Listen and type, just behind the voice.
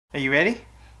Are you ready?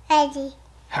 Ready.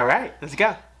 All right, let's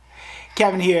go.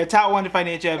 Kevin here, top 1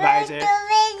 financial advisor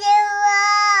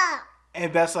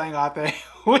and best-selling author.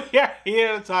 We are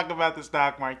here to talk about the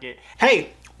stock market. Hey,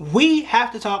 we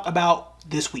have to talk about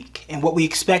this week and what we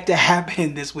expect to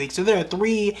happen this week. So there are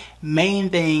 3 main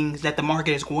things that the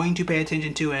market is going to pay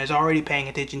attention to and is already paying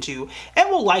attention to and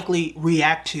will likely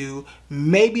react to,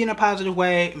 maybe in a positive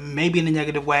way, maybe in a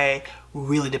negative way.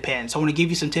 Really depends. So I want to give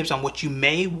you some tips on what you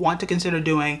may want to consider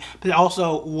doing, but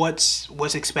also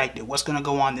what's expected, what's going to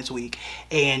go on this week,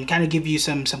 and kind of give you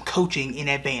some coaching in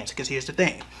advance. Because here's the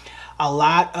thing. A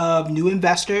lot of new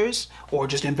investors or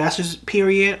just investors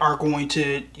period are going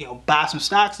to buy some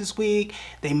stocks this week.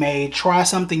 They may try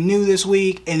something new this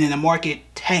week and then the market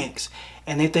tanks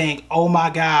and they think, oh my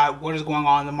God, what is going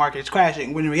on? The market is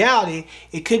crashing. When in reality,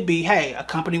 it could be, hey, a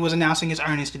company was announcing its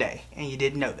earnings today and you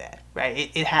didn't know that,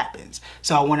 right? It happens.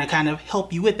 So I want to kind of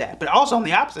help you with that. But also on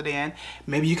the opposite end,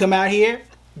 maybe you come out here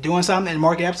doing something and the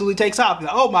market absolutely takes off. You're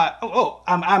like,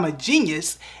 I'm a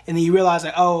genius. And then you realize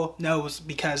that, oh no, it was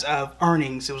because of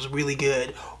earnings. It was really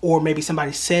good. Or maybe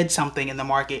somebody said something in the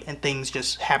market and things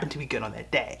just happened to be good on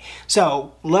that day.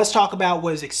 So let's talk about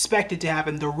what is expected to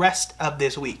happen the rest of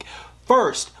this week.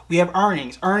 First, we have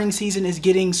earnings. Earnings season is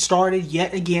getting started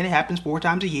yet again. It happens 4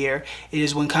 times a year. It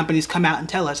is when companies come out and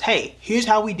tell us, hey, here's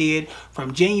how we did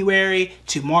from January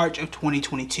to March of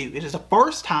 2022. It is the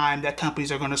first time that companies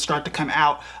are going to start to come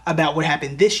out about what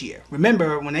happened this year.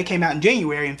 Remember, when they came out in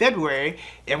January and February,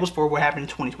 it was for what happened in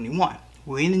 2021.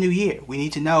 We're in the new year. We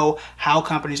need to know how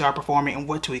companies are performing and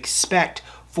what to expect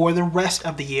for the rest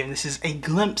of the year, and this is a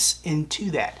glimpse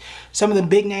into that. Some of the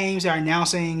big names are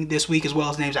announcing this week, as well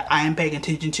as names that I am paying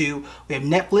attention to. We have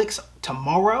Netflix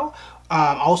tomorrow,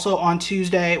 also on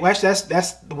Tuesday. Well, actually,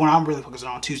 that's the one I'm really focusing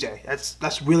on Tuesday.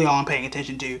 That's really all I'm paying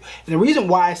attention to. And the reason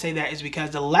why I say that is because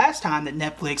the last time that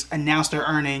Netflix announced their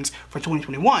earnings for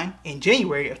 2021 in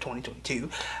January of 2022,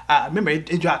 remember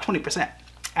it dropped 20%.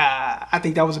 I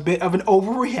think that was a bit of an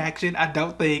overreaction. I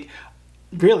don't think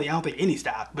any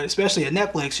stock, but especially a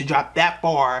Netflix, should drop that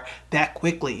far that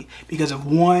quickly because of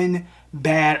one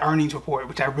bad earnings report,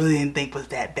 which I really didn't think was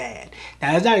that bad.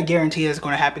 Now, that's not a guarantee that's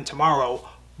going to happen tomorrow,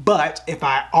 but if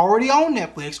I already own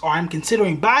Netflix or I'm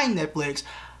considering buying Netflix,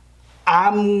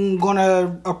 I'm going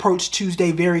to approach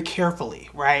Tuesday very carefully,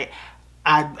 right?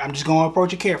 I'm just going to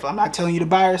approach it carefully. I'm not telling you to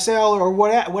buy or sell or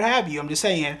what have you. I'm just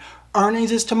saying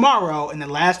earnings is tomorrow, and the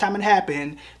last time it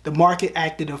happened, the market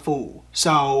acted a fool.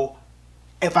 So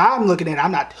if I'm looking at it,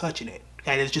 I'm not touching it.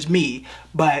 Okay, it's just me,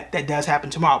 but that does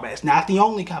happen tomorrow. But it's not the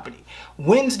only company.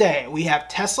 Wednesday, we have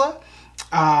Tesla.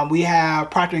 We have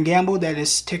Procter & Gamble, that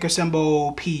is ticker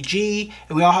symbol PG.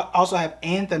 And we also have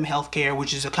Anthem Healthcare,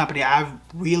 which is a company I've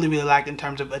really liked in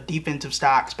terms of a defensive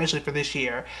stock, especially for this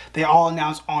year. They all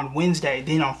announced on Wednesday.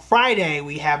 Then on Friday,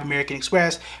 we have American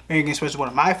Express. American Express is one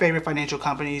of my favorite financial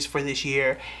companies for this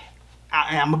year.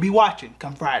 I'm going to be watching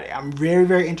come Friday. I'm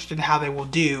very interested in how they will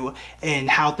do and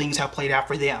how things have played out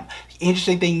for them. The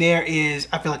interesting thing there is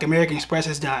I feel like American Express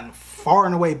has done far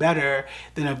and away better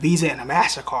than a Visa and a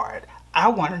MasterCard. I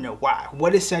want to know why.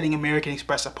 What is setting American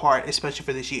Express apart, especially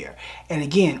for this year? And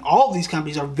again, all of these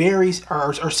companies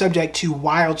are subject to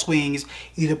wild swings,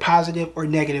 either positive or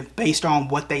negative, based on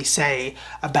what they say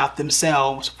about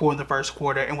themselves for the first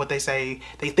quarter and what they say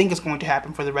they think is going to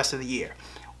happen for the rest of the year.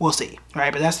 We'll see,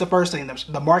 right? But that's the first thing.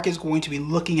 The market is going to be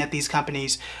looking at these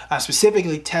companies,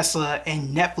 specifically Tesla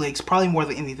and Netflix, probably more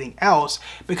than anything else,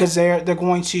 because they're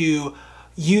going to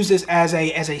use this as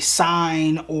a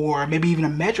sign or maybe even a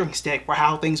measuring stick for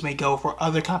how things may go for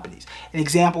other companies. An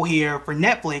example here for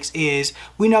Netflix is,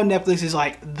 we know Netflix is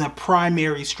like the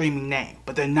primary streaming name,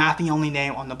 but they're not the only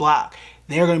name on the block.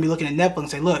 They're going to be looking at Netflix and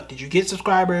say, look, did you get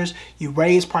subscribers? You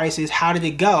raised prices. How did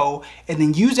it go? And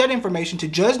then use that information to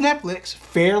judge Netflix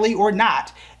fairly or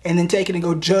not, and then take it and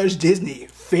go judge Disney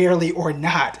fairly or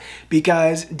not,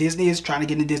 because Disney is trying to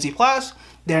get into Disney Plus.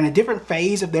 They're in a different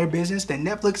phase of their business than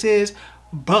Netflix is.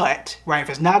 But, right, if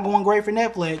it's not going great for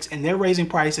Netflix and they're raising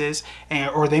prices,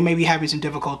 or they may be having some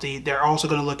difficulty, they're also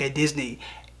going to look at Disney,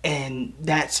 and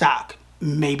that stock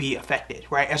may be affected,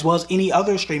 right? As well as any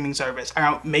other streaming service.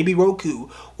 Maybe Roku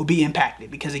will be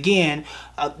impacted because, again,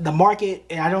 the market,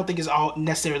 and I don't think it's all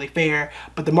necessarily fair,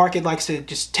 but the market likes to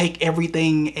just take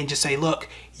everything and just say, look,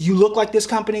 you look like this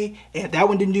company, and if that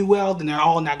one didn't do well, then they're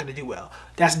all not going to do well.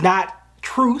 That's not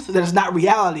truth, that is not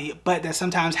reality, but that's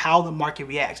sometimes how the market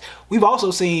reacts. We've also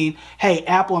seen, hey,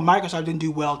 Apple and Microsoft didn't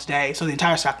do well today, so the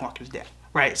entire stock market is dead.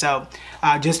 right? So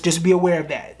just be aware of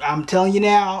that. I'm telling you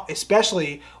now,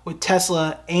 especially with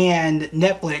Tesla and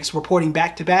Netflix reporting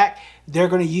back to back, they're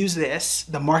going to use this.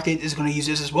 The market is going to use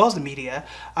this as well as the media,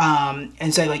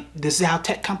 and say like, this is how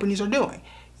tech companies are doing.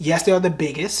 Yes, they are the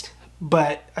biggest,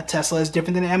 but a Tesla is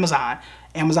different than Amazon.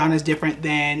 Amazon is different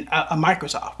than a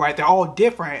Microsoft, right? They're all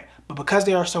different, but because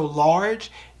they are so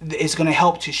large, it's going to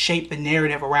help to shape the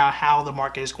narrative around how the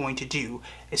market is going to do,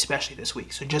 especially this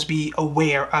week. So just be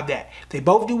aware of that. If they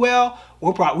both do well,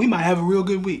 we might have a real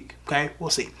good week. Okay, we'll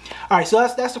see. All right, so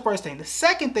that's the first thing. The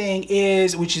second thing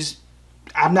is, which is,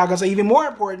 I'm not gonna say even more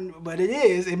important, but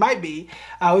it might be.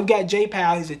 We've got Jay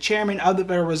Powell. He's the chairman of the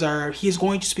Federal Reserve. He is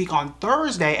going to speak on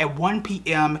Thursday at 1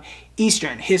 p.m.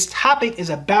 Eastern. His topic is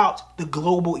about the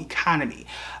global economy.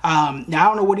 Now, I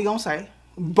don't know what he's gonna say,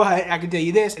 but I can tell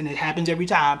you this, and it happens every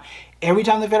time. Every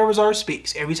time the Federal Reserve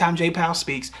speaks, every time Jay Powell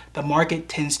speaks, the market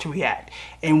tends to react.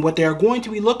 And what they're going to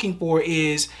be looking for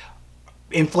is,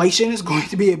 inflation is going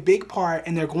to be a big part,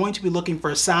 and they're going to be looking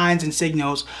for signs and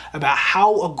signals about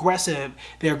how aggressive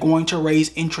they're going to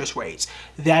raise interest rates.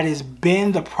 That has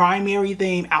been the primary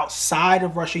theme outside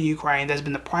of Russia, Ukraine. That's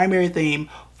been the primary theme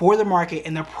for the market,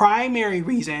 and the primary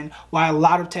reason why a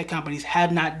lot of tech companies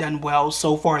have not done well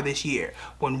so far this year.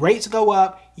 When rates go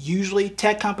up, usually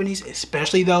tech companies,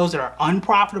 especially those that are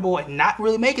unprofitable and not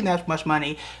really making that much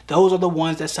money, those are the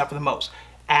ones that suffer the most.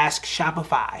 Ask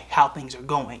Shopify how things are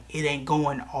going. It ain't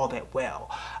going all that well.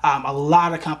 A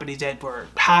lot of companies that were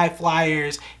high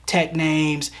flyers, tech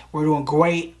names, were doing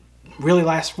great, really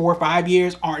last 4 or 5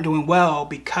 years, aren't doing well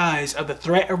because of the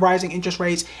threat of rising interest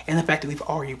rates and the fact that we've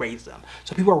already raised them.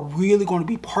 So people are really going to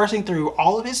be parsing through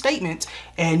all of his statements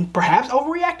and perhaps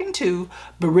overreacting too,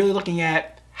 but really looking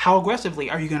at how aggressively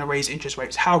are you going to raise interest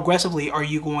rates? How aggressively are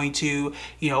you going to,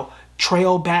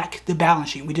 trail back the balance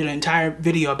sheet? We did an entire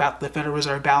video about the Federal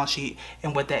Reserve balance sheet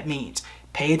and what that means.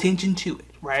 Pay attention to it,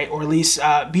 right? Or at least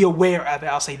be aware of it.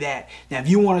 I'll say that. Now, if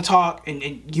you want to talk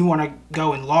and you want to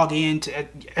go and log in to,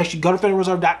 actually go to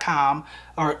federalreserve.com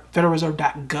or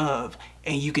federalreserve.gov,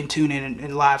 and you can tune in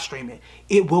and live stream it.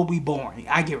 It will be boring.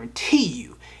 I guarantee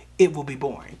you it will be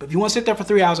boring. But if you want to sit there for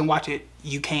 3 hours and watch it,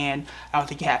 you can. I don't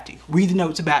think you have to. Read the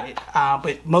notes about it,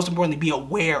 but most importantly, be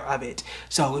aware of it.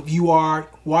 So if you are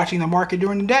watching the market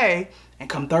during the day, and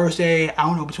come Thursday, I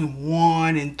don't know, between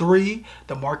 1 and 3,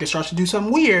 the market starts to do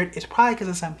something weird, it's probably because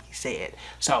of something he said.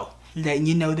 So letting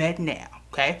you know that now,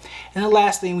 okay? And the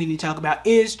last thing we need to talk about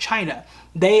is China.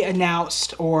 They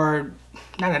announced, or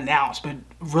not announced, but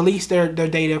released their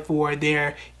data for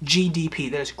their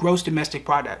GDP, that's gross domestic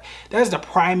product. That is the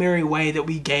primary way that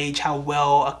we gauge how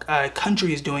well a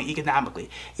country is doing economically.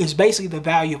 It's basically the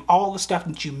value of all the stuff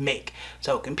that you make.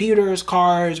 So computers,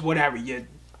 cars, whatever, you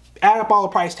add up all the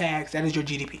price tags, that is your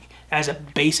GDP. That is a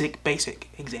basic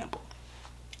example.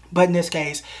 But in this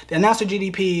case, they announced their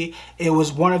GDP. It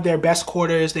was one of their best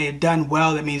quarters. They had done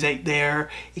well. That means that their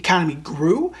economy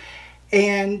grew.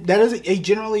 And that is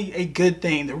generally a good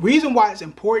thing. The reason why it's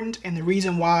important and the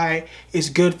reason why it's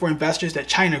good for investors that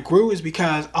China grew is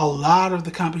because a lot of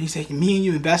the companies that me and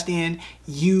you invest in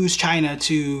use China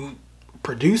to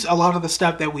produce a lot of the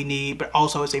stuff that we need, but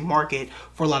also it's a market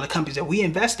for a lot of companies that we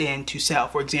invest in to sell.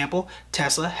 For example,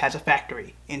 Tesla has a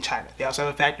factory in China. They also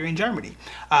have a factory in Germany.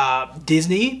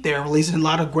 Disney, they're releasing a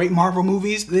lot of great Marvel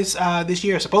movies this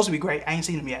year. It's supposed to be great. I ain't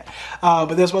seen them yet.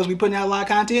 But they're supposed to be putting out a lot of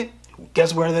content.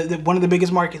 Guess where one of the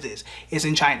biggest markets is? It's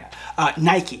in China.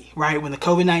 Nike, right? When the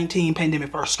COVID-19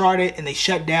 pandemic first started and they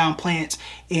shut down plants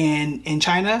in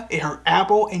China, it hurt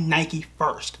Apple and Nike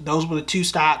first. Those were the two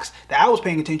stocks that I was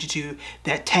paying attention to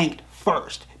that tanked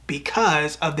first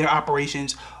because of their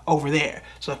operations over there.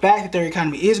 So the fact that their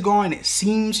economy is growing, it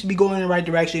seems to be going in the right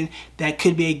direction, that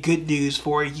could be a good news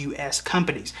for US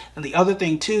companies. And the other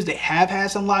thing too is they have had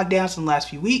some lockdowns in the last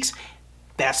few weeks.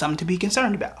 That's something to be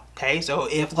concerned about, okay? So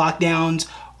if lockdowns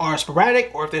are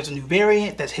sporadic or if there's a new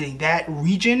variant that's hitting that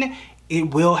region,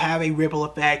 it will have a ripple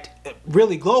effect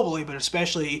really globally, but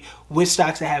especially with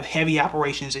stocks that have heavy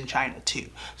operations in China too.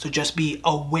 So just be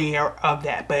aware of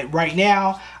that. But right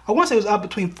now, I want to say it was up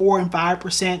between 4 and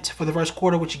 5% for the first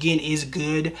quarter, which again is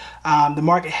good. The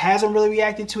market hasn't really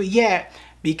reacted to it yet,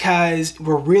 because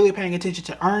we're really paying attention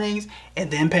to earnings and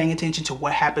then paying attention to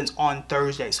what happens on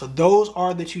Thursday. So those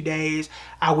are the 2 days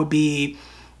I would be,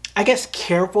 I guess,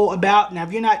 careful about. Now,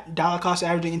 if you're not dollar cost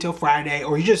averaging until Friday,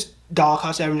 or you're just dollar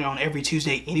cost averaging on every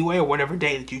Tuesday anyway, or whatever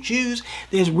day that you choose,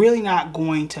 then it's really not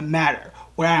going to matter.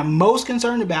 What I'm most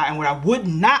concerned about and what I would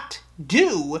not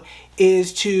do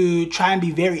is to try and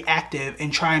be very active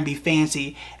and try and be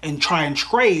fancy and try and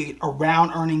trade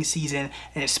around earnings season,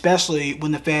 and especially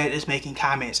when the Fed is making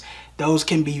comments. those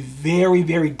can be very,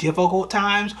 very difficult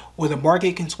times where the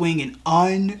market can swing in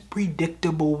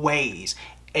unpredictable ways.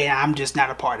 And I'm just not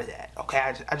a part of that,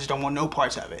 okay? I just don't want no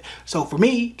parts of it. So for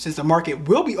me, since the market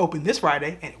will be open this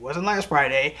Friday, and it wasn't last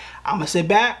Friday, I'm gonna sit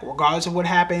back, regardless of what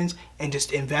happens, and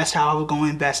just invest how I was gonna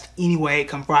invest anyway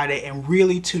come Friday and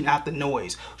really tune out the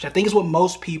noise, which I think is what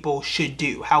most people should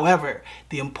do. However,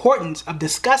 the importance of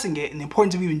discussing it and the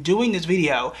importance of even doing this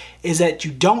video is that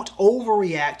you don't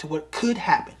overreact to what could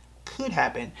happen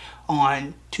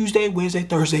on Tuesday, Wednesday,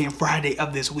 Thursday, and Friday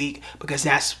of this week, because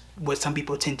that's what some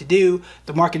people tend to do.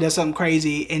 The market does something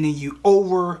crazy and then you're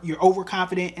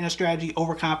overconfident in a strategy,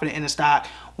 overconfident in a stock,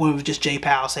 when it was just Jay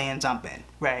Powell saying something,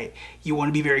 right? You want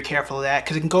to be very careful of that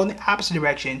because it can go in the opposite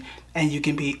direction and you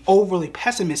can be overly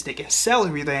pessimistic and sell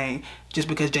everything just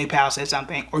because Jay Powell said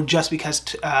something, or just because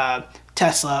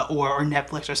Tesla or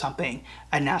Netflix or something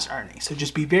announced earnings. So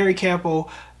just be very careful.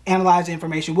 Analyze the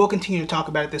information. We'll continue to talk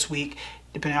about it this week,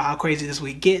 depending on how crazy this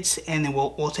week gets, and then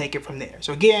we'll take it from there.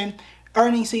 So again,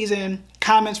 earnings season,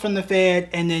 comments from the Fed,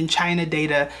 and then China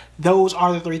data. Those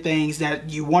are the three things that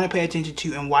you want to pay attention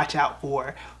to and watch out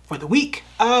for the week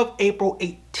of April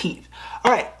 18th.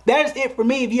 All right, that is it for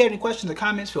me. If you have any questions or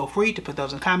comments, feel free to put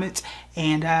those in the comments.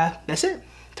 And that's it.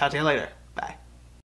 Talk to you later.